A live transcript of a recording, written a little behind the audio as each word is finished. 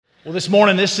Well, this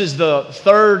morning, this is the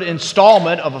third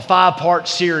installment of a 5-part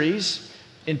series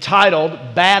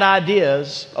entitled Bad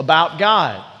Ideas About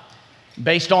God.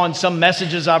 Based on some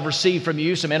messages I've received from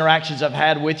you, some interactions I've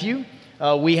had with you,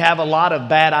 we have a lot of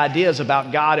bad ideas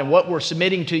about God. And what we're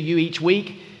submitting to you each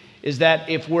week is that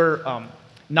if we're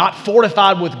not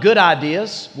fortified with good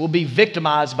ideas, we'll be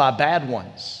victimized by bad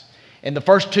ones. And the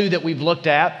first two that we've looked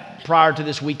at prior to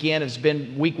this weekend has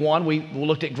been week one. We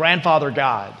looked at grandfather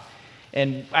God.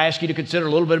 And I ask you to consider a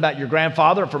little bit about your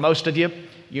grandfather. For most of you,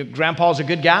 your grandpa's a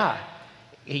good guy.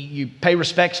 You pay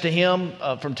respects to him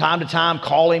from time to time,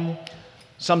 call him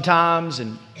sometimes,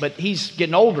 but he's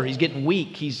getting older, he's getting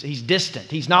weak, he's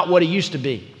distant, he's not what he used to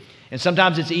be. And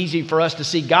sometimes it's easy for us to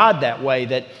see God that way,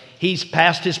 that he's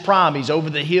past his prime, he's over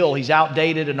the hill, he's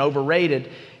outdated and overrated,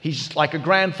 he's like a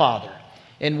grandfather.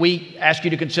 And we ask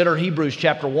you to consider Hebrews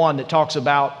chapter 1 that talks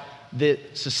about the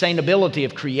sustainability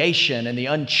of creation and the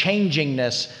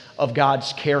unchangingness of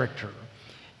God's character,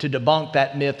 to debunk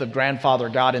that myth of grandfather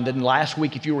God. And then last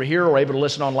week, if you were here or able to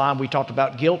listen online, we talked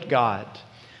about guilt God,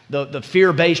 the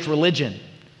fear-based religion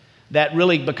that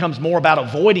really becomes more about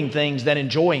avoiding things than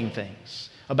enjoying things,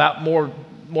 about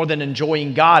more than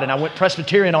enjoying God. And I went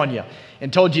Presbyterian on you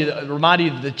and reminded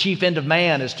you that the chief end of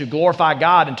man is to glorify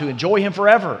God and to enjoy him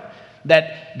forever.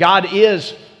 That God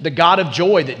is the God of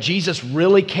joy, that Jesus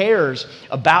really cares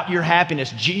about your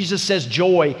happiness. Jesus says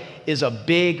joy is a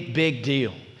big, big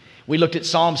deal. We looked at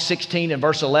Psalm 16 and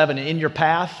verse 11, in your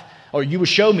path, or you will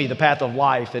show me the path of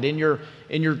life, that in your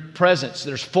presence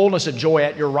there's fullness of joy.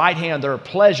 At your right hand there are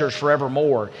pleasures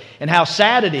forevermore. And how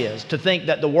sad it is to think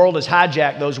that the world has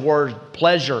hijacked those words,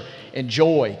 pleasure and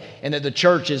joy, and that the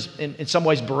church is in some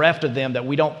ways bereft of them, that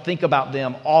we don't think about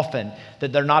them often,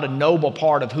 that they're not a noble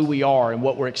part of who we are and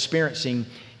what we're experiencing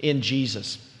in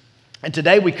Jesus. And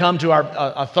today we come to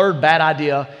our third bad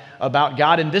idea about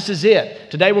God, and this is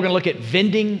it. Today we're going to look at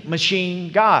vending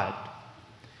machine God.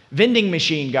 Vending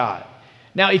machine God.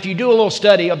 Now, if you do a little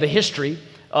study of the history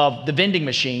of the vending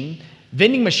machines,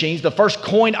 the first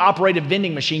coin-operated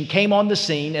vending machine came on the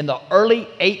scene in the early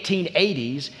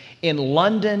 1880s in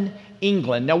London,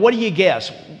 England. Now, what do you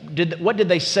guess? What did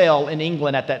they sell in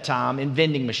England at that time in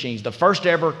vending machines? The first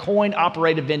ever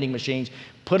coin-operated vending machines.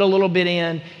 Put a little bit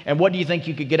in, and what do you think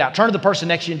you could get out? Turn to the person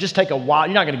next to you and just take a wild,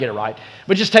 you're not going to get it right,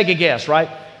 but just take a guess, right?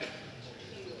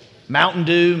 Mountain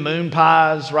Dew, moon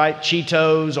pies, right?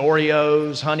 Cheetos,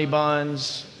 Oreos, honey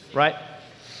buns, right?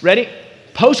 Ready?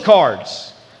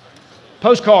 Postcards.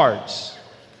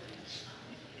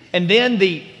 And then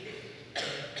there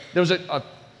was a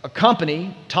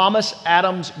company, Thomas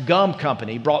Adams Gum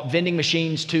Company, brought vending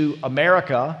machines to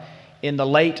America in the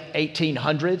late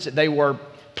 1800s. They were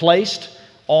placed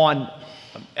on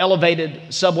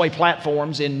elevated subway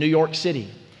platforms in New York City.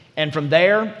 And from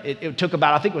there, it took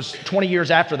about, I think it was 20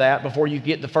 years after that before you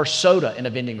get the first soda in a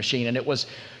vending machine. And it was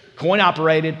coin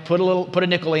operated, put a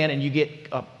nickel in, and you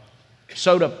get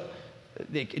soda.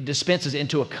 It dispenses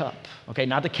into a cup. Okay,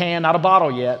 not the can, not a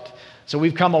bottle yet. So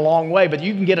we've come a long way, but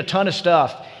you can get a ton of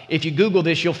stuff. If you Google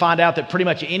this, you'll find out that pretty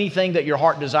much anything that your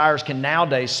heart desires can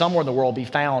nowadays, somewhere in the world, be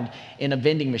found in a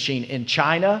vending machine. In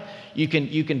China, you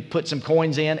can put some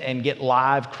coins in and get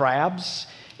live crabs.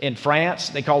 In France,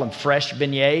 they call them fresh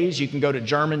beignets. You can go to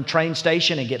German train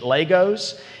station and get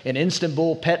Legos. In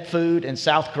Istanbul, pet food. In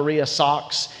South Korea,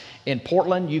 socks. In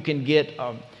Portland, you can get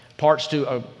parts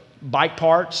to bike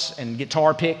parts and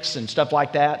guitar picks and stuff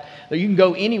like that. You can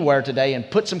go anywhere today and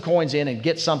put some coins in and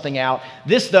get something out.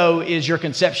 This, though, is your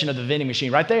conception of the vending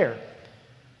machine right there.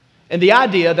 And the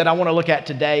idea that I want to look at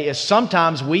today is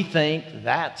sometimes we think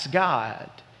that's God.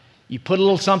 You put a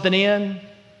little something in,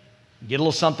 get a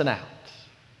little something out.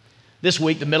 This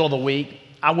week, the middle of the week,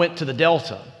 I went to the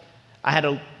Delta. I had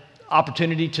an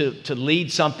opportunity to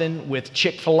lead something with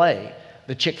Chick-fil-A.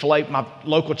 My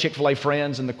local Chick-fil-A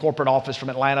friends in the corporate office from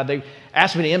Atlanta, they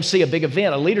asked me to MC a big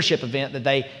event, a leadership event that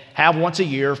they have once a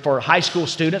year for high school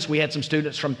students. We had some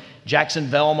students from Jackson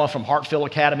Velma, from Hartfield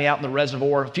Academy out in the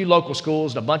reservoir, a few local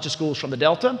schools, and a bunch of schools from the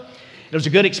Delta. It was a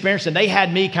good experience, and they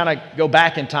had me kind of go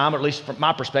back in time, or at least from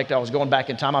my perspective, I was going back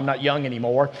in time. I'm not young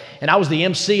anymore. And I was the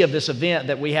MC of this event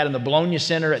that we had in the Bologna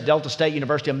Center at Delta State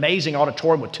University, amazing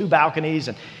auditorium with 2 balconies,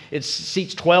 and it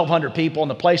seats 1,200 people,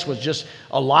 and the place was just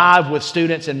alive with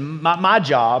students. And my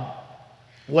job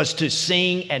was to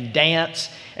sing and dance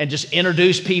and just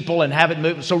introduce people and have it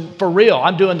move. So for real,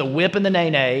 I'm doing the whip and the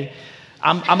nay-nay.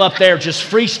 I'm up there just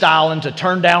freestyling to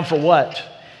turn down for what?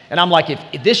 And I'm like,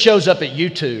 if this shows up at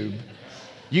YouTube,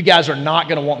 you guys are not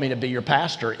going to want me to be your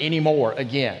pastor anymore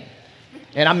again.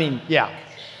 And I mean, yeah.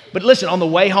 But listen, on the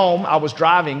way home, I was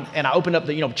driving and I opened up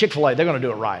Chick-fil-A, they're going to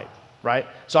do it right?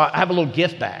 So I have a little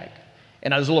gift bag.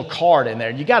 And there's a little card in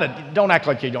there. Don't act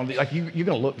like you don't, like you're going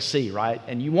to look and see, right?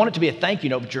 And you want it to be a thank you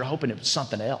note, but you're hoping it was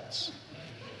something else,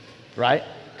 right?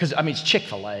 Because, it's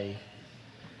Chick-fil-A.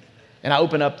 And I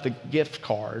open up the gift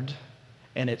card,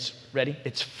 and it's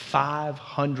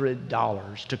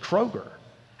 $500 to Kroger.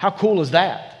 How cool is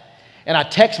that? And I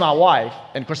text my wife,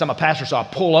 and of course I'm a pastor, so I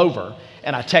pull over,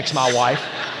 and I text my wife.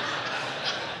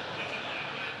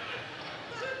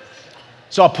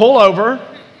 So I pull over,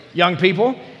 young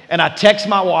people, and I text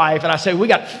my wife, and I say, we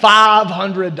got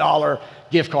 $500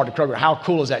 gift card to Kroger. How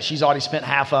cool is that? She's already spent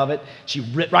half of it.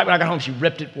 Right when I got home, she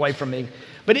ripped it away from me.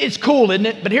 But it's cool, isn't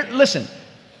it? But here, listen,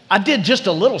 I did just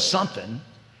a little something,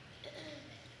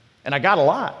 and I got a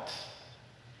lot.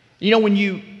 When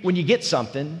you get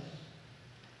something,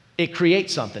 it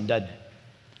creates something, doesn't it?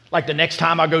 Like the next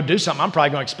time I go do something, I'm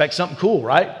probably going to expect something cool,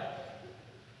 right?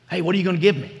 Hey, what are you going to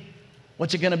give me?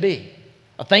 What's it going to be?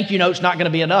 A thank you note's not going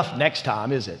to be enough next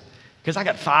time, is it? Because I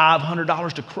got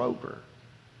 $500 to Kroger.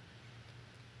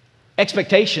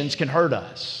 Expectations can hurt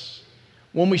us.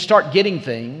 When we start getting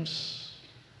things,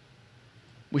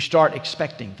 we start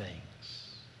expecting things.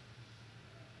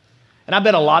 And I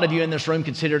bet a lot of you in this room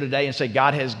consider today and say,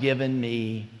 God has given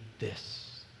me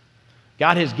this.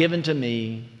 God has given to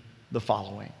me the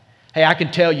following. Hey, I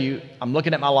can tell you, I'm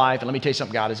looking at my life, and let me tell you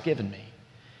something God has given me.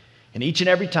 And each and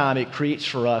every time it creates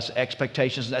for us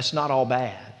expectations. That's not all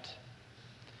bad.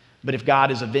 But if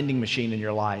God is a vending machine in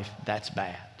your life, that's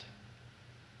bad.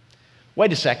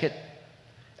 Wait a second.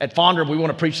 At Fondren, we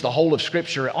want to preach the whole of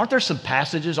Scripture. Aren't there some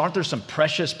passages, aren't there some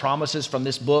precious promises from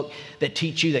this book that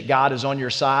teach you that God is on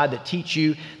your side, that teach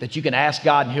you that you can ask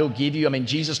God and He'll give you?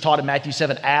 Jesus taught in Matthew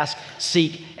 7, ask,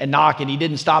 seek, and knock. And He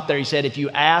didn't stop there. He said, if you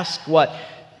ask, what?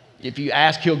 If you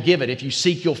ask, He'll give it. If you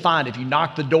seek, you'll find. If you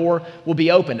knock, the door will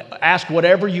be open. Ask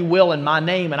whatever you will in my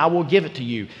name, and I will give it to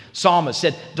you. Psalmist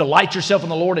said, delight yourself in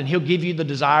the Lord, and He'll give you the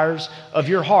desires of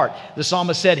your heart. The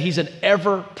psalmist said, He's an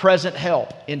ever-present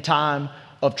help in time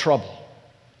of trouble.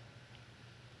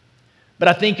 But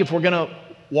I think if we're going to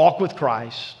walk with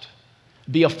Christ,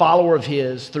 be a follower of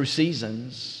His through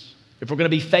seasons, if we're going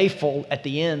to be faithful at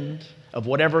the end of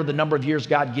whatever the number of years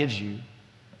God gives you,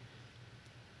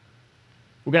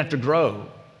 we're going to have to grow.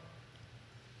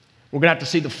 We're going to have to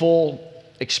see the full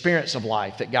experience of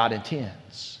life that God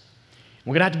intends.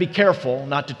 We're going to have to be careful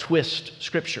not to twist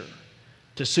Scripture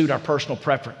to suit our personal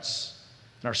preference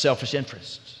and our selfish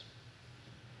interests.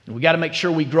 And we got to make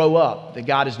sure we grow up, that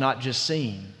God is not just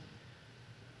seen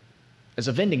as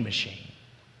a vending machine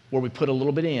where we put a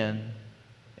little bit in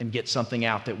and get something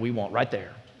out that we want right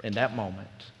there in that moment,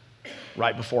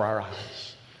 right before our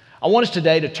eyes. I want us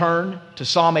today to turn to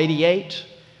Psalm 88.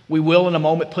 We will in a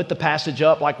moment put the passage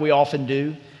up like we often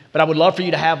do, but I would love for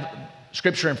you to have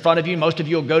Scripture in front of you. Most of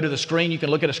you will go to the screen. You can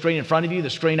look at a screen in front of you, the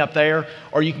screen up there,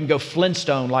 or you can go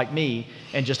Flintstone like me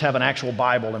and just have an actual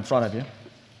Bible in front of you.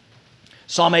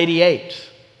 Psalm 88.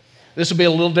 This will be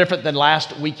a little different than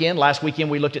last weekend. Last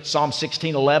weekend we looked at Psalm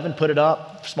 16:11, put it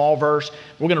up, small verse.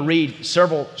 We're going to read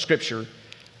several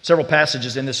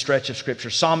passages in this stretch of Scripture.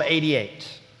 Psalm 88.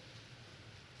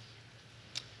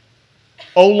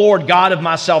 O Lord, God of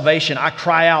my salvation, I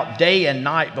cry out day and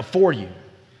night before you.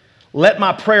 Let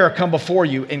my prayer come before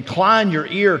you. Incline your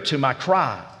ear to my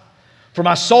cry. For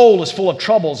my soul is full of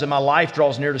troubles and my life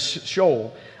draws near to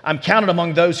Sheol. I'm counted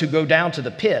among those who go down to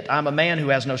the pit. I'm a man who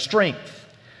has no strength.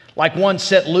 Like one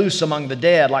set loose among the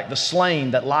dead, like the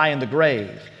slain that lie in the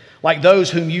grave, like those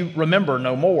whom you remember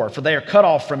no more, for they are cut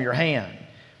off from your hand.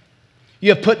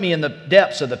 You have put me in the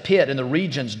depths of the pit, in the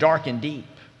regions dark and deep.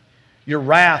 Your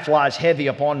wrath lies heavy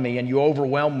upon me, and you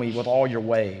overwhelm me with all your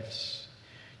waves.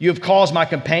 You have caused my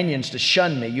companions to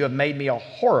shun me. You have made me a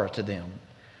horror to them.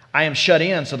 I am shut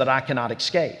in so that I cannot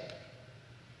escape.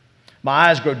 My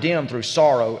eyes grow dim through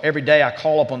sorrow. Every day I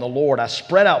call upon the Lord. I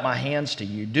spread out my hands to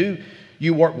you. Do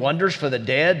you work wonders for the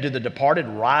dead? Do the departed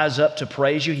rise up to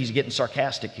praise you? He's getting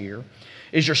sarcastic here.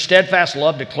 Is your steadfast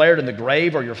love declared in the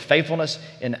grave, or your faithfulness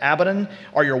in Abaddon?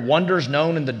 Are your wonders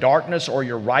known in the darkness, or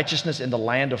your righteousness in the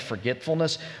land of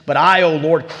forgetfulness? But I, O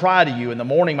Lord, cry to you. In the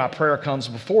morning my prayer comes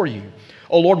before you.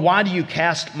 O Lord, why do you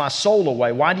cast my soul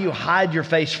away? Why do you hide your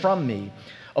face from me?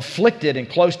 Afflicted and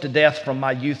close to death from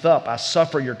my youth up, I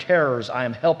suffer your terrors. I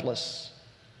am helpless.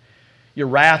 Your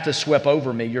wrath has swept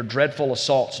over me. Your dreadful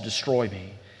assaults destroy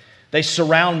me. They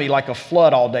surround me like a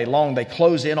flood all day long. They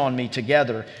close in on me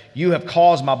together. You have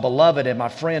caused my beloved and my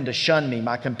friend to shun me.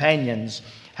 My companions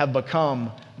have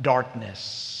become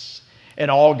darkness. And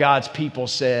all God's people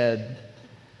said,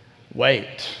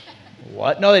 wait,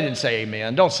 what? No, they didn't say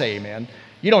amen. Don't say amen.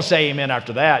 You don't say amen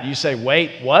after that. You say,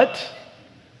 wait, what?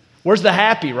 Where's the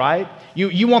happy, right?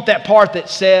 You want that part that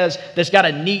says, that's got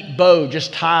a neat bow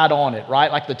just tied on it,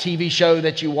 right? Like the TV show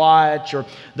that you watch, or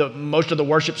most of the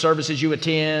worship services you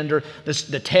attend, or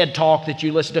the TED Talk that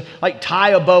you listen to. Like, tie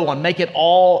a bow on, make it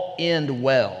all end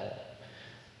well.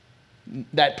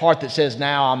 That part that says,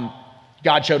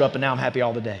 God showed up and now I'm happy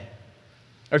all the day.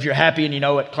 Or if you're happy and you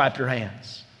know it, clap your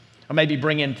hands. Or maybe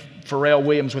bring in Pharrell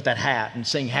Williams with that hat and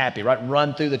sing happy, right?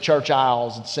 Run through the church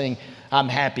aisles and sing, I'm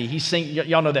happy.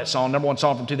 Y'all know that song, number one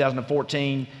song from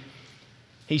 2014.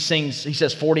 He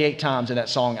says 48 times in that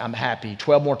song, I'm happy.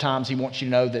 12 more times he wants you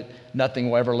to know that nothing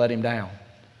will ever let him down.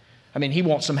 I mean, he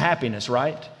wants some happiness,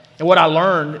 right? And what I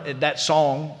learned in that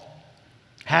song,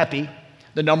 Happy,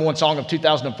 the number one song of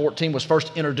 2014, was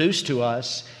first introduced to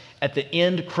us at the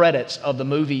end credits of the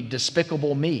movie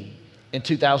Despicable Me in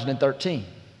 2013.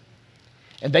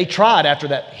 And they tried, after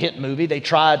that hit movie, they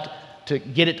tried to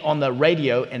get it on the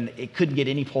radio, and it couldn't get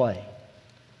any play.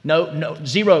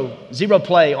 Zero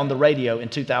play on the radio in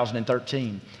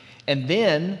 2013. And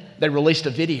then they released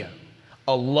a video,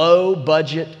 a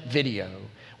low-budget video,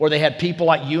 where they had people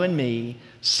like you and me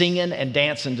singing and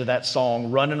dancing to that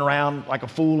song, running around like a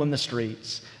fool in the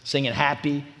streets, singing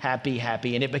happy, happy,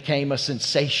 happy, and it became a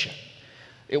sensation.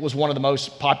 It was one of the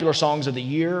most popular songs of the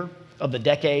year, of the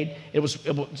decade. It was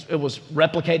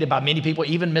replicated by many people.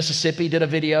 Even Mississippi did a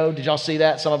video. Did y'all see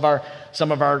that? Some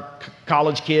of our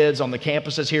college kids on the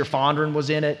campuses here, Fondren was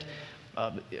in it.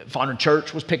 Fondren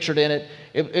Church was pictured in it.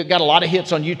 It got a lot of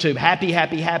hits on YouTube. Happy,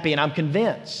 happy, happy. And I'm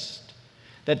convinced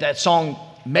that song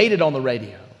made it on the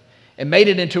radio and made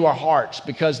it into our hearts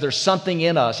because there's something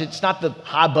in us. It's not the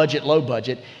high budget, low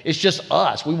budget. It's just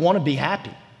us. We want to be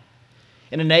happy.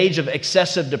 In an age of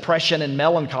excessive depression and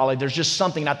melancholy, there's just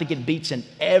something, and I think it beats in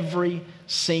every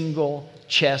single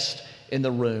chest in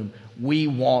the room. We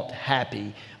want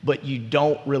happy, but you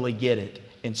don't really get it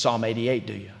in Psalm 88,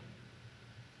 do you?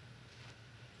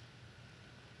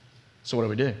 So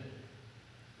what do?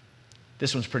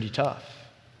 This one's pretty tough.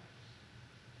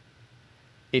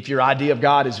 If your idea of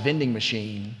God is vending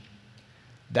machine,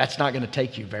 that's not going to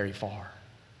take you very far.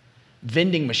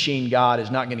 Vending machine God is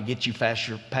not going to get you past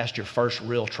your first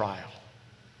real trial.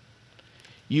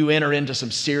 You enter into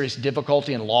some serious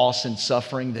difficulty and loss and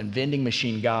suffering, then vending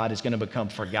machine God is going to become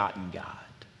forgotten God.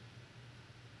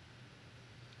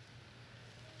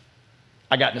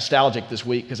 I got nostalgic this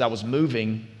week because I was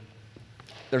moving.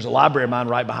 There's a library of mine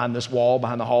right behind this wall,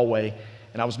 behind the hallway,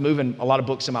 and I was moving a lot of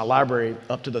books in my library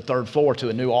up to the third floor to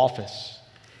a new office.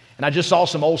 And I just saw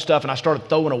some old stuff, and I started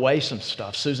throwing away some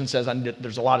stuff. Susan says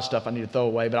there's a lot of stuff I need to throw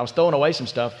away, but I was throwing away some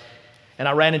stuff, and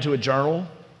I ran into a journal,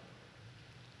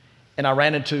 and I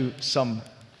ran into some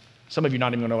of you not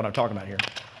even going to know what I'm talking about here.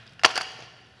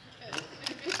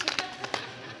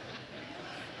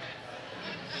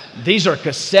 These are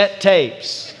cassette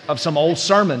tapes of some old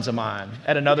sermons of mine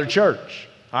at another church.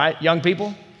 All right, young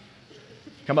people,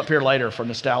 come up here later for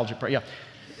nostalgia. Yeah.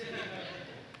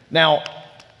 Now,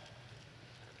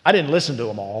 I didn't listen to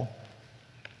them all.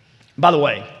 By the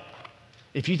way,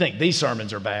 if you think these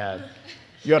sermons are bad,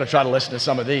 you ought to try to listen to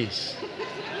some of these.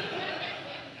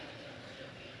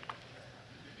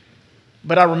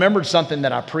 But I remembered something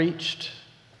that I preached,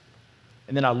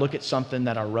 and then I look at something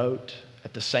that I wrote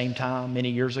at the same time many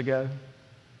years ago.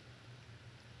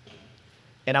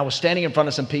 And I was standing in front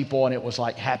of some people, and it was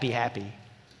like, happy, happy.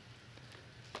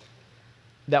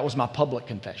 That was my public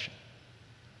confession.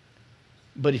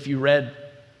 But if you read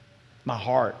my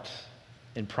heart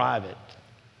in private,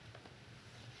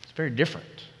 it's very different.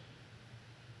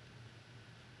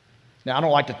 Now, I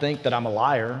don't like to think that I'm a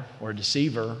liar or a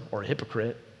deceiver or a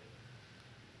hypocrite,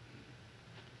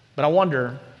 but I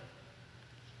wonder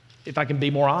if I can be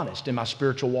more honest in my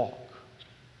spiritual walk.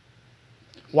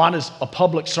 Why does a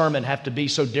public sermon have to be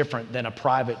so different than a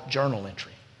private journal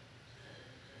entry?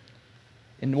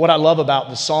 And what I love about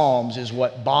the Psalms is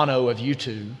what Bono of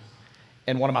U2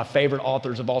 and one of my favorite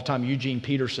authors of all time, Eugene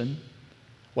Peterson,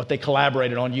 what they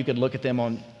collaborated on. You could look at them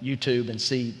on YouTube and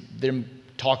see them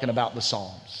talking about the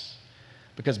Psalms.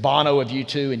 Because Bono of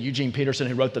U2 and Eugene Peterson,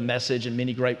 who wrote The Message and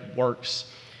many great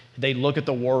works, they look at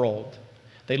the world.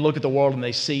 They look at the world and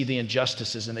they see the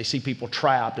injustices, and they see people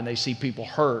trapped, and they see people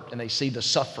hurt, and they see the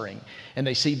suffering, and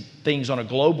they see things on a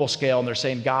global scale, and they're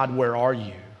saying, God, where are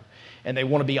you? And they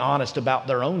want to be honest about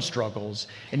their own struggles.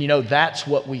 And you know, that's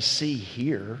what we see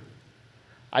here.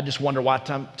 I just wonder why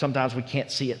sometimes we can't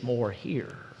see it more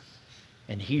here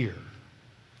and here.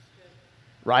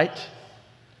 Right?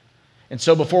 And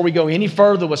so before we go any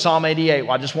further with Psalm 88,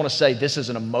 I just want to say this is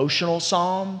an emotional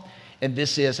psalm, and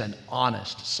this is an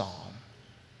honest psalm.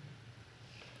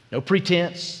 No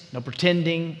pretense, no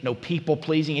pretending, no people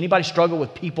pleasing. Anybody struggle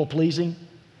with people pleasing?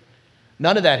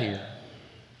 None of that here.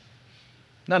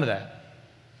 None of that.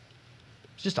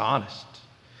 It's just honest.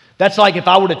 That's like if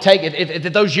I were to take it,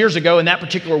 if those years ago in that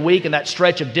particular week and that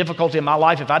stretch of difficulty in my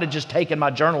life, if I'd have just taken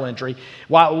my journal entry,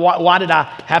 why did I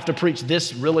have to preach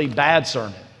this really bad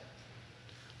sermon?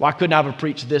 Why couldn't I have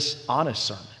preached this honest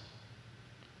sermon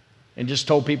and just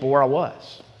told people where I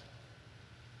was?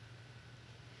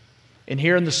 And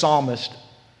here in the psalmist,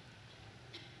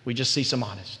 we just see some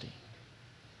honesty.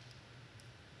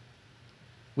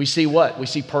 We see what? We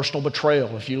see personal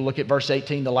betrayal. If you look at verse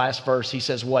 18, the last verse, he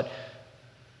says what?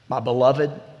 My beloved,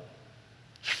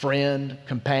 friend,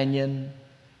 companion,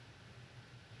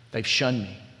 they've shunned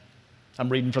me. I'm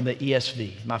reading from the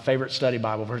ESV, my favorite study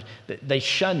Bible verse. They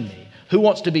shun me. Who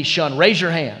wants to be shunned? Raise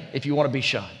your hand if you want to be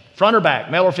shunned. Front or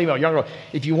back, male or female, young or old.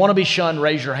 If you want to be shunned,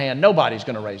 raise your hand. Nobody's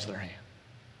going to raise their hand.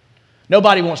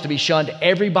 Nobody wants to be shunned.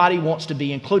 Everybody wants to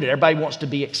be included. Everybody wants to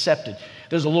be accepted.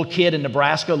 There's a little kid in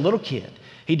Nebraska, a little kid.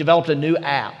 He developed a new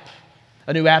app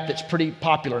that's pretty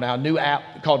popular now, a new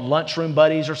app called Lunchroom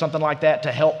Buddies or something like that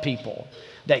to help people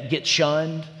that get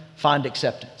shunned find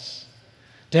acceptance,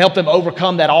 to help them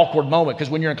overcome that awkward moment. Because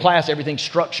when you're in class, everything's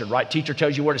structured, right? Teacher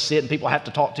tells you where to sit and people have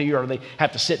to talk to you or they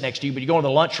have to sit next to you, but you go in the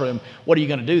lunchroom, what are you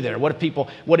going to do there? What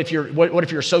if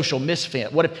you're a social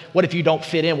misfit? What if you don't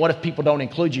fit in? What if people don't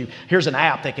include you? Here's an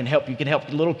app that can help you. Can help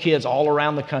little kids all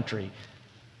around the country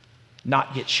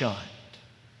not get shunned.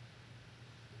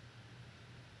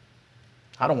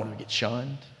 I don't want to get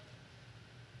shunned.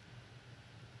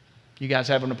 You guys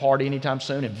having a party anytime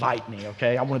soon? Invite me,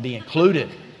 okay? I want to be included.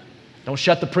 Don't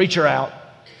shut the preacher out.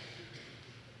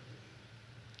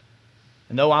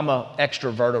 And though I'm an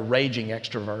extrovert, a raging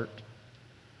extrovert,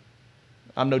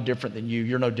 I'm no different than you.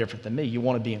 You're no different than me. You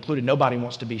want to be included. Nobody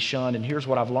wants to be shunned. And here's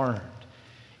what I've learned.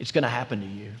 It's going to happen to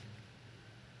you.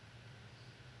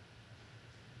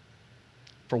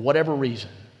 For whatever reason,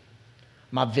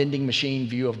 my vending machine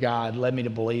view of God led me to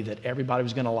believe that everybody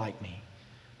was going to like me,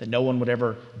 that no one would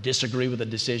ever disagree with a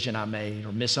decision I made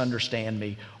or misunderstand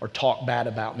me or talk bad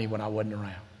about me when I wasn't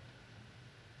around,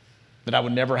 that I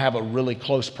would never have a really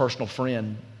close personal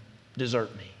friend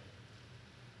desert me.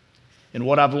 And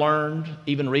what I've learned,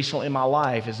 even recently in my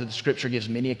life, is that the Scripture gives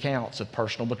many accounts of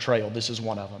personal betrayal. This is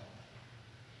one of them.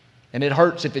 And it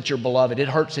hurts if it's your beloved. It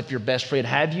hurts if your best friend.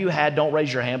 Don't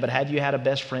raise your hand, but have you had a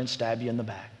best friend stab you in the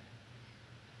back?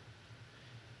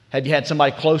 Have you had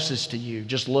somebody closest to you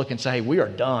just look and say, hey, we are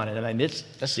done? And I mean,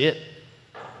 that's it.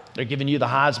 They're giving you the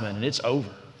Heisman and it's over.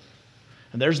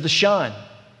 And there's the shun.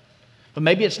 But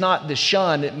maybe it's not the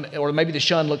shun, or maybe the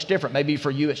shun looks different. Maybe for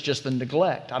you it's just the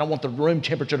neglect. I don't want the room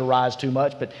temperature to rise too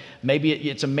much, but maybe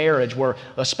it's a marriage where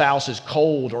a spouse is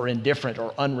cold or indifferent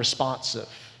or unresponsive.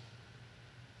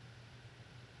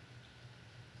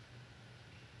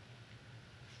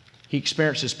 He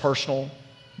experiences personal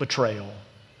betrayal.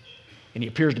 And he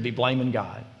appears to be blaming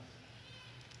God.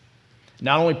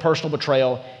 Not only personal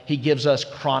betrayal, he gives us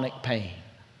chronic pain.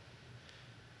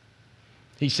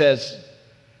 He says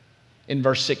in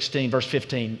verse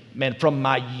 15, man, from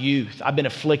my youth, I've been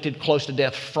afflicted close to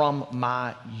death from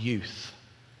my youth.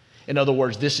 In other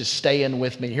words, this is staying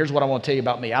with me. Here's what I want to tell you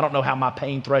about me. I don't know how my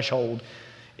pain threshold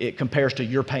it compares to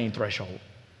your pain threshold.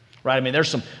 Right? I mean, there's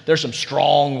some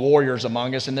strong warriors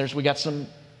among us, and we got some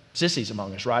sissies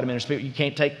among us, right? I mean, there's people you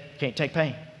can't take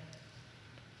pain.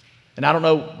 And I don't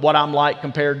know what I'm like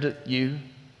compared to you,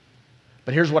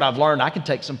 but here's what I've learned. I can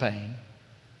take some pain.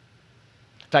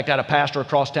 In fact, I had a pastor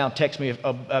across town text me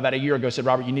about a year ago, said,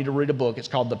 Robert, you need to read a book. It's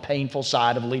called The Painful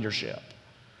Side of Leadership.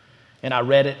 And I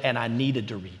read it, and I needed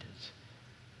to read it.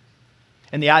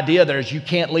 And the idea there is you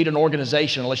can't lead an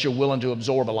organization unless you're willing to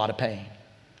absorb a lot of pain.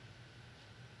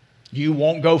 You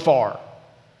won't go far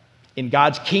in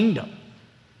God's kingdom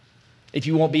if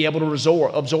you won't be able to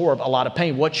absorb a lot of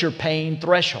pain. What's your pain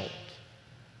threshold?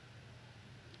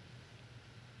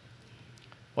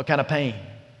 What kind of pain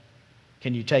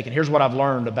can you take? And here's what I've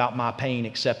learned about my pain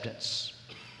acceptance,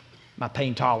 my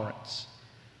pain tolerance.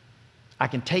 I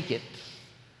can take it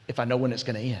if I know when it's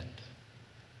going to end,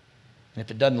 and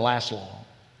if it doesn't last long.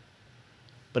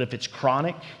 But if it's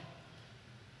chronic,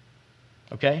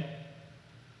 okay,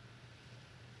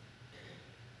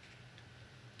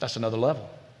 that's another level.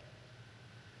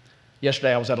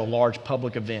 Yesterday, I was at a large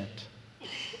public event.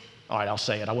 All right, I'll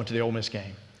say it. I went to the Ole Miss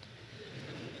game.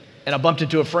 And I bumped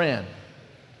into a friend.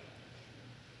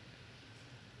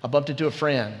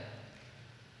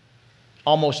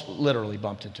 Almost literally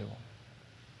bumped into him.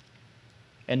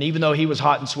 And even though he was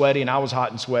hot and sweaty and I was hot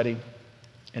and sweaty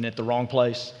and at the wrong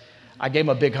place, I gave him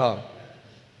a big hug,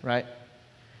 right?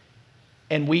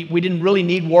 And we didn't really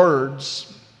need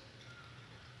words,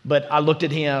 but I looked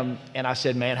at him and I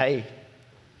said, man, hey,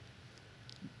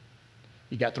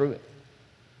 You got through it.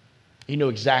 He knew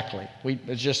exactly.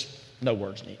 There's just no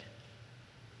words needed.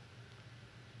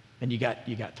 And you got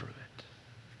through it.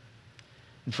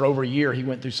 And for over a year, he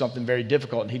went through something very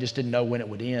difficult, and he just didn't know when it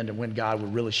would end and when God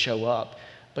would really show up.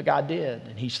 But God did,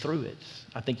 and he's through it.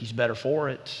 I think he's better for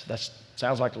it. That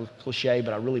sounds like a cliche,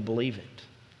 but I really believe it.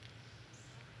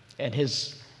 And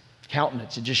his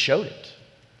countenance, it just showed it.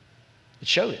 It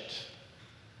showed it.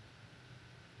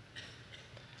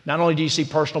 Not only do you see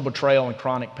personal betrayal and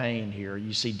chronic pain here,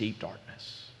 you see deep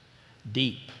darkness.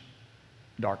 Deep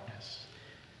darkness.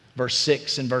 Verse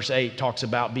 6 and verse 8 talks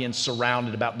about being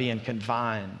surrounded, about being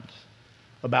confined,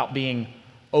 about being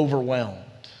overwhelmed.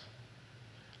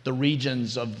 The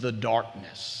regions of the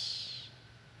darkness.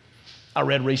 I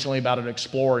read recently about an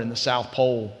explorer in the South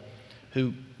Pole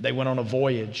who they went on a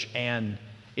voyage and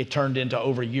it turned into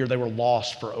over a year. They were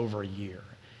lost for over a year.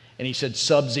 And he said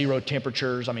sub-zero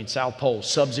temperatures, South Pole,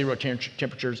 sub-zero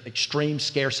temperatures, extreme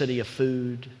scarcity of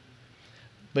food.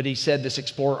 But he said, this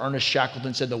explorer, Ernest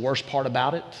Shackleton, said the worst part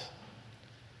about it,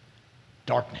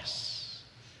 darkness.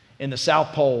 In the South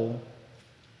Pole,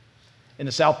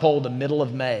 the middle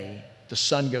of May, the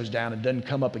sun goes down and doesn't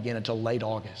come up again until late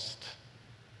August.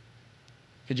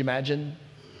 Could you imagine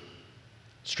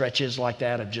stretches like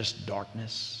that of just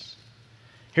darkness?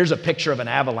 Here's a picture of an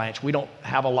avalanche. We don't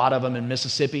have a lot of them in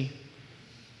Mississippi.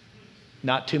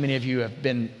 Not too many of you have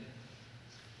been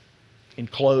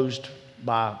enclosed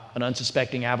by an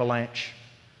unsuspecting avalanche.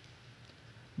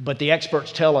 But the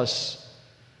experts tell us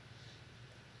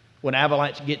when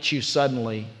avalanche gets you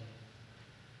suddenly,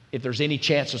 if there's any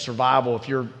chance of survival, if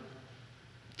you're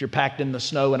packed in the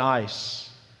snow and ice,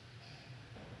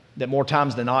 that more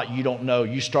times than not, you don't know.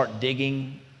 You start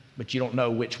digging, but you don't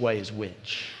know which way is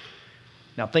which.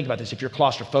 Now think about this. If you're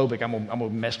claustrophobic, I'm going to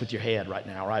mess with your head right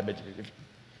now, right? But if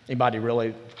anybody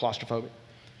really claustrophobic?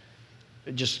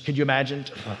 Could you imagine?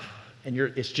 And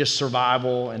it's just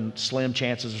survival and slim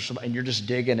chances of survival, and you're just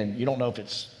digging and you don't know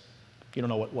you don't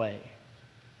know what way.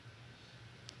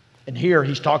 And here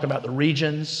he's talking about the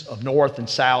regions of north and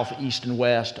south, east and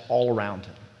west, all around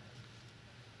him.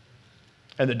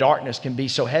 And the darkness can be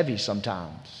so heavy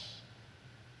sometimes.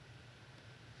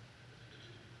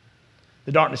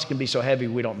 The darkness can be so heavy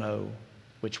we don't know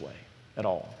which way at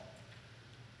all.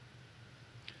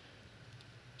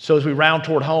 So as we round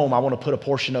toward home, I want to put a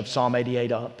portion of Psalm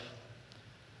 88 up.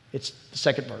 It's the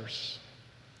second verse.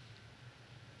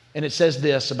 And it says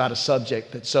this about a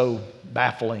subject that's so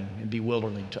baffling and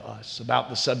bewildering to us, about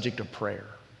the subject of prayer.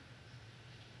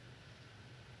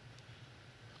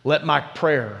 Let my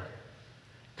prayer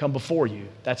come before you.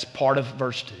 That's part of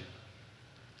verse 2.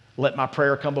 Let my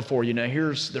prayer come before you. Now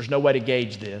there's no way to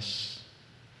gauge this,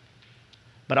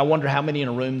 but I wonder how many in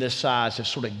a room this size have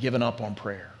sort of given up on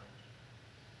prayer.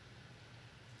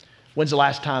 When's the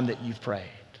last time that you've prayed?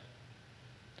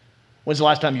 When's the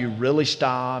last time you really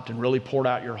stopped and really poured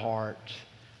out your heart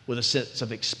with a sense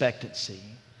of expectancy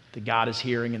that God is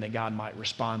hearing and that God might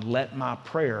respond? Let my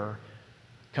prayer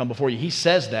come before you. He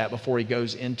says that before he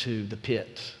goes into the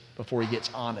pit, before he gets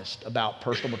honest about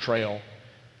personal betrayal,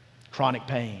 chronic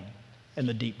pain, and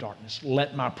the deep darkness.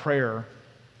 Let my prayer,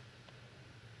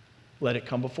 let it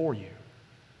come before you.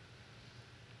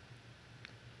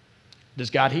 Does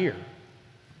God hear?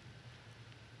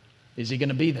 Is he going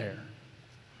to be there?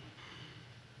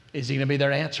 Is he going to be there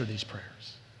to answer these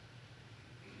prayers?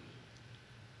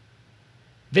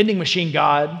 Vending machine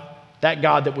God, that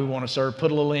God that we want to serve,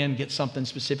 put a little in, get something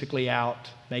specifically out,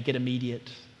 make it immediate,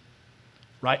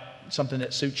 right? Something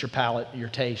that suits your palate, your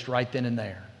taste, right then and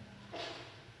there.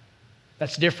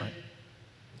 That's different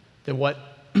than what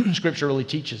Scripture really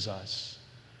teaches us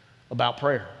about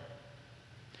prayer.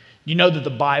 You know that the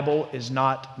Bible is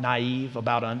not naive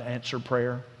about unanswered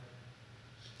prayer?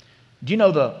 Do you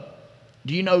know the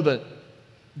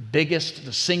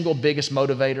single biggest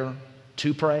motivator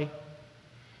to pray?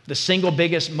 The single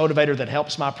biggest motivator that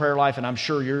helps my prayer life, and I'm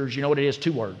sure yours, you know what it is?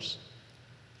 2 words.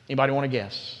 Anybody want to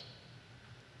guess?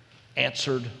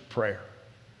 Answered prayer.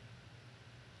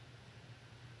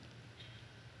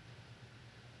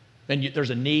 Then there's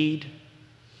a need.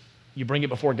 You bring it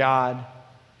before God.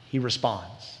 He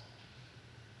responds.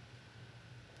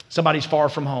 Somebody's far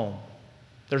from home.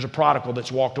 There's a prodigal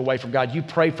that's walked away from God. You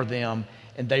pray for them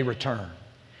and they return.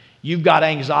 You've got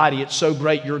anxiety. It's so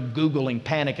great you're Googling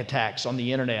panic attacks on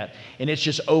the internet and it's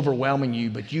just overwhelming you,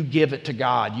 but you give it to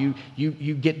God.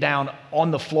 You get down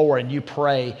on the floor and you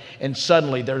pray, and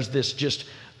suddenly there's this just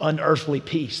unearthly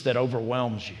peace that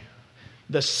overwhelms you.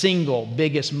 The single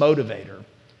biggest motivator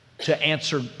to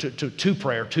answer to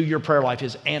prayer, to your prayer life,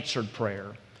 is answered prayer.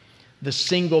 The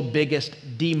single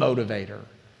biggest demotivator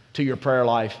to your prayer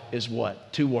life is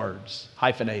what? 2 words,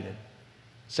 hyphenated.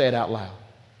 Say it out loud.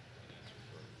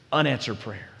 Unanswered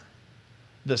prayer.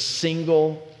 The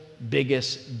single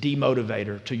biggest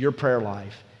demotivator to your prayer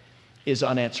life is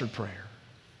unanswered prayer.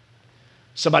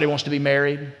 Somebody wants to be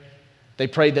married. They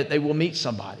pray that they will meet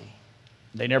somebody.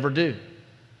 They never do.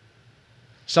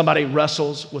 Somebody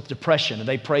wrestles with depression and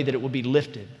they pray that it will be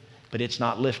lifted, but it's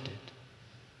not lifted.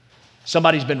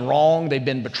 Somebody's been wrong. They've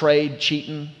been betrayed,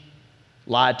 cheating,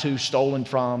 lied to, stolen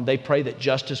from. They pray that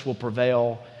justice will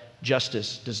prevail.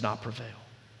 Justice does not prevail.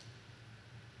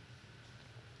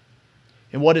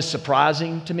 And what is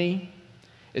surprising to me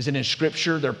is that in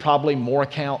Scripture, there are probably more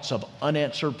accounts of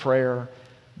unanswered prayer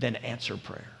than answered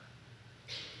prayer.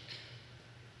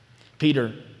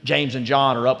 Peter, James, and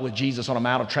John are up with Jesus on a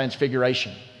Mount of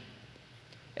Transfiguration.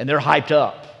 And they're hyped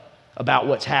up about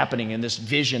what's happening in this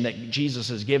vision that Jesus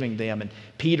is giving them. And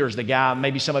Peter's the guy,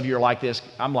 maybe some of you are like this,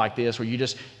 I'm like this, where you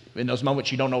just, in those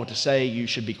moments you don't know what to say, you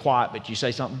should be quiet, but you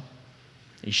say something.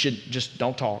 You should just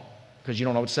don't talk because you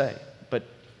don't know what to say. But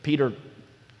Peter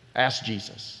asked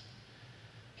Jesus.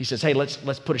 He says, hey, let's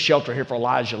put a shelter here for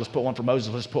Elijah. Let's put one for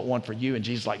Moses. Let's put one for you. And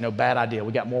Jesus is like, no, bad idea.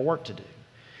 We got more work to do.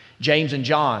 James and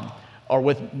John are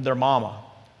with their mama.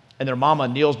 And their mama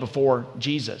kneels before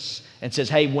Jesus and says,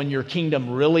 hey, when your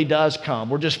kingdom really does come,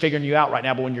 we're just figuring you out right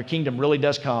now, but when your kingdom really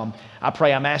does come,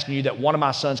 I'm asking you that one of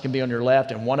my sons can be on your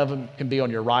left and one of them can be on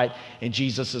your right. And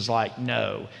Jesus is like,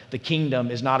 no, the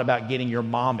kingdom is not about getting your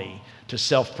mommy to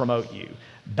self-promote you.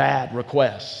 Bad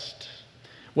request.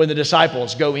 When the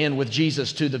disciples go in with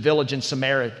Jesus to the village in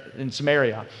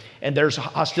Samaria, and there's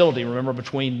hostility, remember,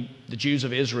 between the Jews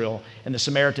of Israel and the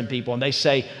Samaritan people, and they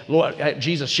say, Lord,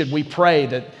 Jesus, should we pray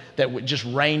that would just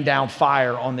rain down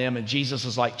fire on them? And Jesus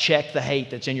is like, check the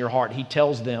hate that's in your heart. He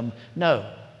tells them, no.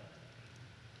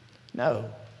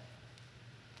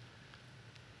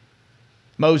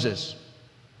 Moses,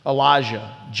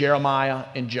 Elijah, Jeremiah,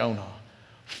 and Jonah.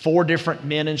 4 different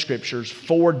men in Scriptures,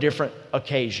 4 different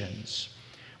occasions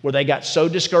where they got so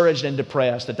discouraged and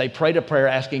depressed that they prayed a prayer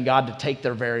asking God to take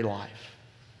their very life.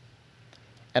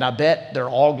 And I bet they're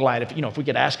all glad, if we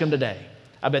could ask them today,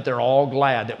 I bet they're all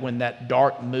glad that when that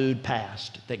dark mood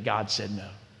passed, that God said no.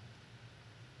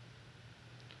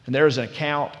 And there is an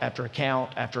account after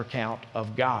account after account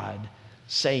of God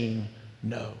saying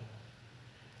no.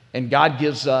 And God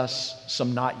gives us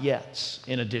some not yets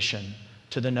in addition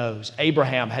to the no's.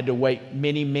 Abraham had to wait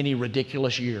many, many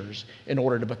ridiculous years in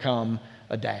order to become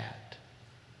a dad.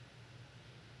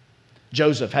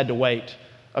 Joseph had to wait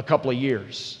a couple of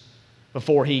years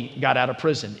before he got out of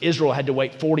prison. Israel had to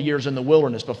wait 40 years in the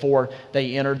wilderness before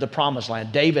they entered the promised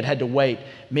land. David had to wait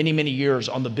many, many years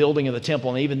on the building of the temple,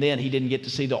 and even then he didn't get to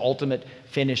see the ultimate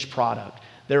finished product.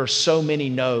 There are so many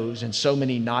no's and so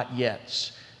many not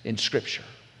yets in Scripture.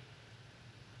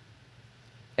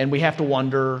 And we have to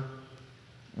wonder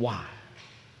why.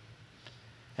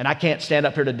 And I can't stand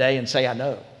up here today and say I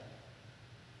know.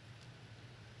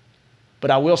 But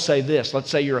I will say this.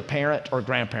 Let's say you're a parent or a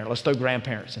grandparent. Let's throw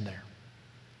grandparents in there.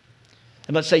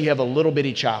 And let's say you have a little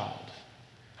bitty child.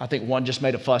 I think one just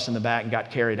made a fuss in the back and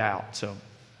got carried out. So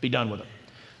be done with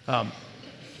it.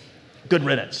 Good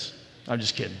riddance. I'm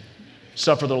just kidding.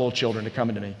 Suffer the little children to come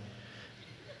into me.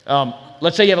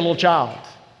 Let's say you have a little child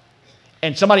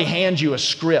and somebody hands you a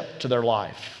script to their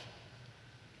life.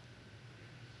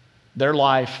 Their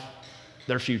life,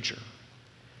 their future.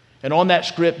 And on that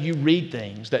script, you read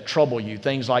things that trouble you.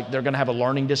 Things like they're going to have a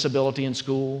learning disability in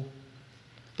school.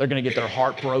 They're going to get their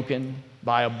heart broken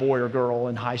by a boy or girl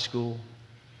in high school.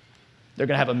 They're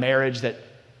going to have a marriage that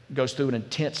goes through an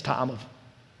intense time of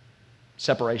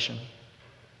separation.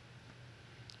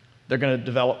 They're going to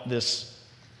develop this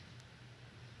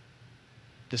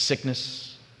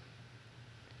sickness.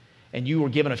 And you were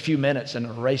given a few minutes and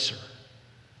an eraser.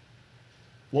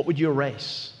 What would you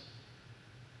erase?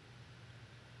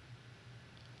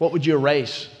 What would you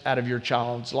erase out of your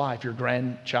child's life, your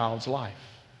grandchild's life?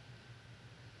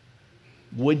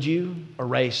 Would you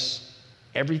erase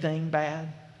everything bad?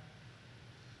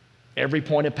 Every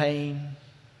point of pain?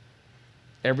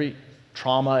 Every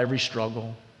trauma, every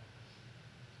struggle?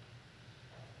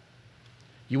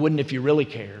 You wouldn't if you really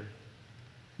cared.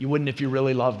 You wouldn't if you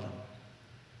really loved them.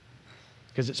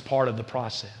 Because it's part of the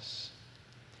process.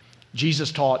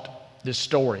 Jesus taught this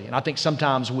story, and I think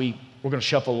sometimes we're going to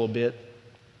shuffle a little bit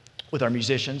with our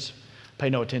musicians, pay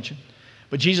no attention.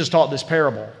 But Jesus taught this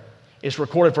parable. It's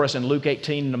recorded for us in Luke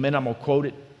 18. In a minute, I'm going to quote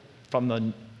it from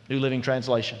the New Living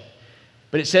Translation.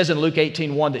 But it says in Luke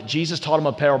 18:1 that Jesus taught them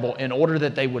a parable in order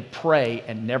that they would pray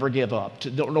and never give up.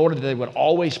 In order that they would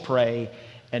always pray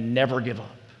and never give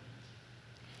up.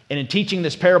 And in teaching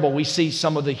this parable, we see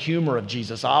some of the humor of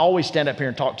Jesus. I always stand up here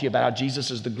and talk to you about how Jesus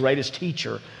is the greatest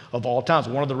teacher of all times.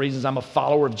 One of the reasons I'm a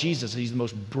follower of Jesus is he's the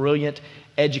most brilliant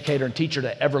educator and teacher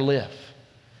to ever live.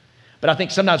 But I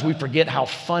think sometimes we forget how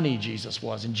funny Jesus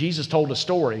was. And Jesus told a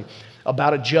story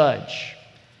about a judge.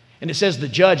 And it says the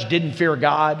judge didn't fear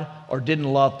God or didn't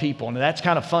love people. And that's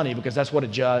kind of funny because that's what a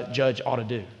judge ought to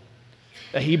do.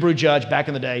 A Hebrew judge back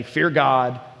in the day, fear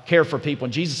God, care for people.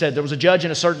 And Jesus said there was a judge in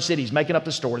a certain city. He's making up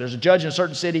the story. There's a judge in a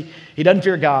certain city. He doesn't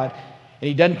fear God and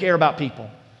he doesn't care about people.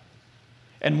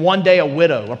 And one day a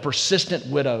widow, a persistent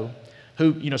widow,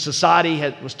 who, society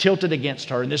was tilted against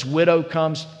her. And this widow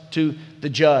comes to the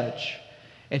judge.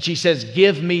 And she says,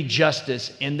 give me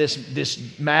justice in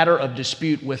this matter of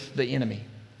dispute with the enemy,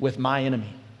 with my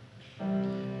enemy.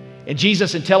 And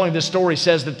Jesus, in telling this story,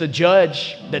 says that the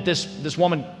judge, that this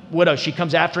woman, widow, she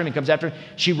comes after him and comes after him.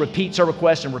 She repeats her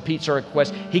request and repeats her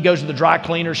request. He goes to the dry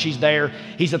cleaner. She's there.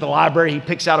 He's at the library. He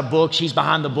picks out a book. She's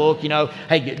behind the book.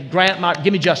 Hey,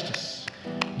 give me justice.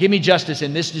 Give me justice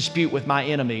in this dispute with my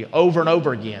enemy. Over and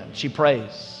over again, she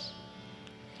prays.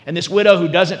 And this widow who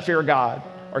doesn't fear God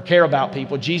or care about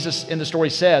people, Jesus in the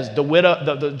story says,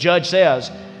 the judge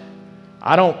says,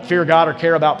 I don't fear God or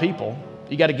care about people.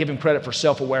 You got to give him credit for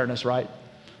self-awareness, right?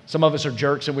 Some of us are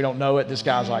jerks and we don't know it. This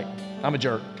guy's like, I'm a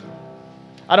jerk.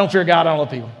 I don't fear God, I don't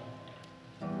love people.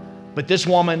 But this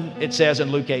woman, it says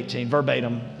in Luke 18,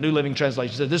 verbatim, New Living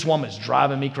Translation, says, this woman is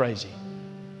driving me crazy.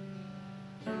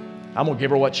 I'm going to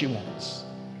give her what she wants.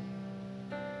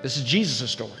 This is Jesus'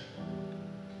 story.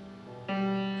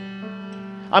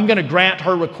 I'm going to grant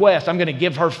her request. I'm going to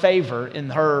give her favor in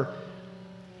her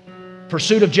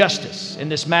pursuit of justice in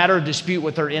this matter of dispute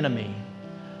with her enemy,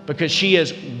 because she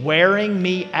is wearing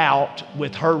me out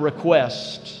with her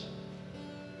request.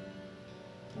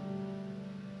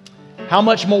 How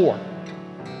much more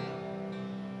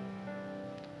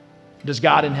does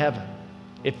God in heaven?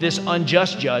 If this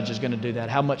unjust judge is going to do that,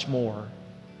 how much more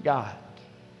God?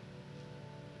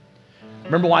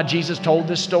 Remember why Jesus told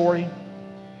this story?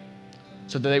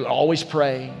 So that they would always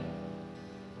pray.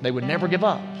 They would never give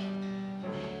up.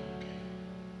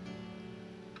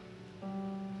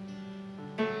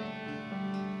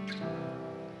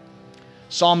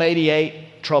 Psalm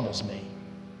 88 troubles me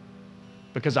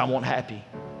because I want happy.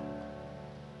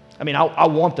 I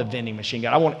want the vending machine,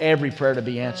 God. I want every prayer to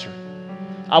be answered.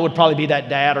 I would probably be that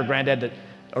dad or granddad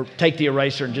or take the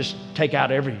eraser and just take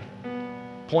out every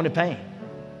point of pain.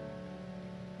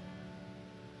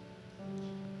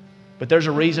 But there's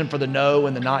a reason for the no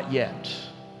and the not yet.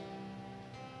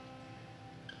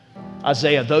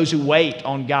 Isaiah, those who wait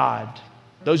on God,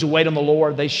 those who wait on the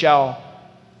Lord, they shall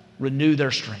renew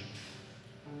their strength.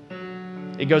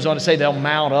 It goes on to say they'll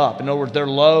mount up. In other words, they're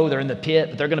low, they're in the pit,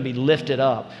 but they're going to be lifted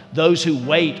up. Those who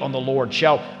wait on the Lord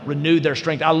shall renew their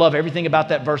strength. I love everything about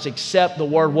that verse except the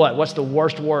word what? What's the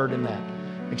worst word in that?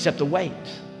 Except the wait.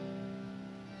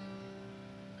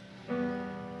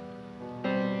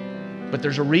 But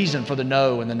there's a reason for the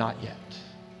no and the not yet.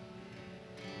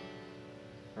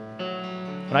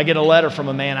 When I get a letter from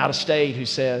a man out of state who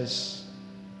says,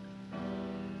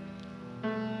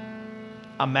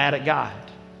 I'm mad at God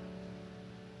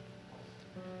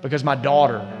because my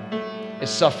daughter is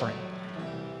suffering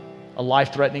a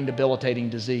life-threatening, debilitating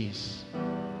disease.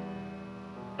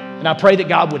 And I pray that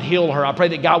God would heal her. I pray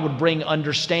that God would bring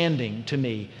understanding to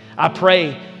me. I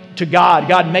pray to God,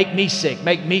 God, make me sick,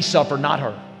 make me suffer, not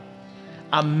her.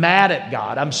 I'm mad at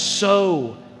God. I'm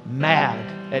so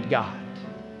mad at God.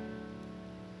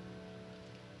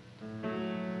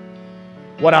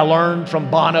 What I learned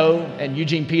from Bono and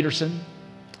Eugene Peterson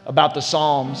about the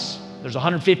Psalms, there's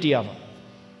 150 of them.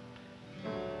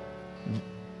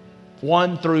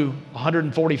 1 through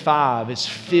 145 is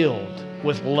filled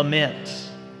with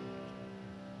lament,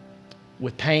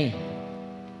 with pain,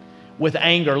 with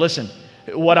anger. Listen,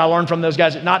 what I learned from those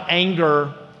guys, not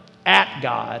anger at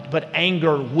God, but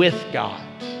anger with God.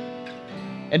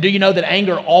 And do you know that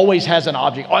anger always has an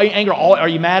object? Are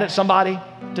you mad at somebody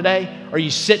today? Are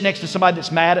you sitting next to somebody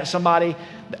that's mad at somebody?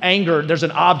 The anger, there's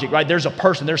an object, right? There's a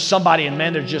person, there's somebody, and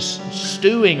man, they're just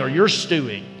stewing, or you're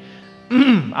stewing.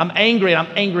 I'm angry, and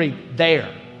I'm angry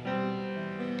there.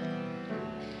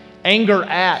 Anger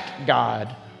at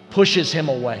God pushes him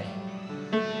away.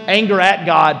 Anger at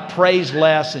God prays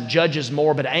less and judges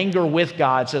more, but anger with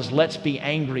God says, let's be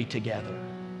angry together.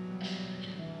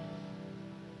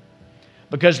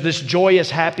 Because this joyous,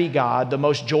 happy God, the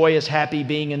most joyous, happy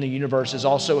being in the universe, is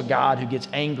also a God who gets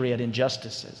angry at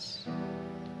injustices.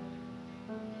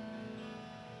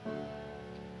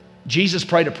 Jesus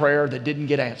prayed a prayer that didn't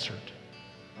get answered.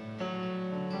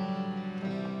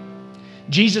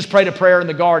 Jesus prayed a prayer in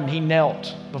the garden. He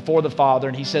knelt before the Father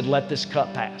and he said, let this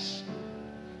cup pass.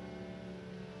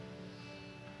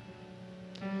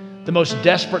 The most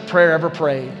desperate prayer ever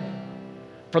prayed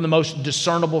from the most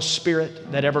discernible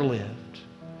spirit that ever lived,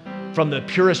 from the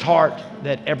purest heart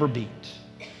that ever beat.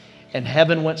 And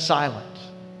heaven went silent,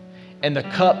 and the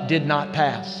cup did not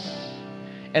pass,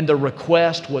 and the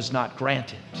request was not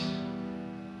granted.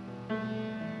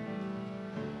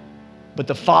 But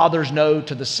the Father's no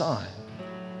to the Son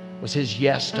was his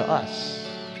yes to us.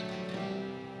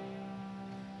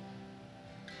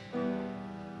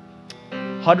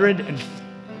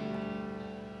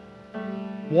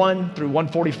 101 through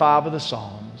 145 of the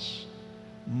Psalms,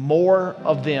 more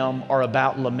of them are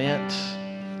about lament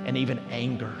and even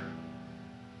anger.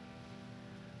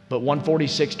 But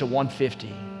 146 to 150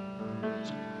 is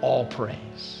all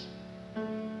praise.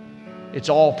 It's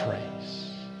all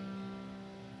praise.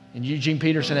 And Eugene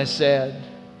Peterson has said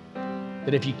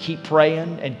that if you keep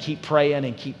praying and keep praying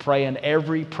and keep praying,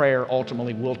 every prayer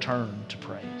ultimately will turn to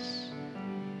praise.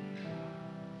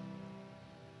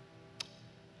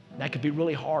 And that could be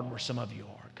really hard where some of you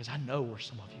are, because I know where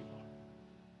some of you are.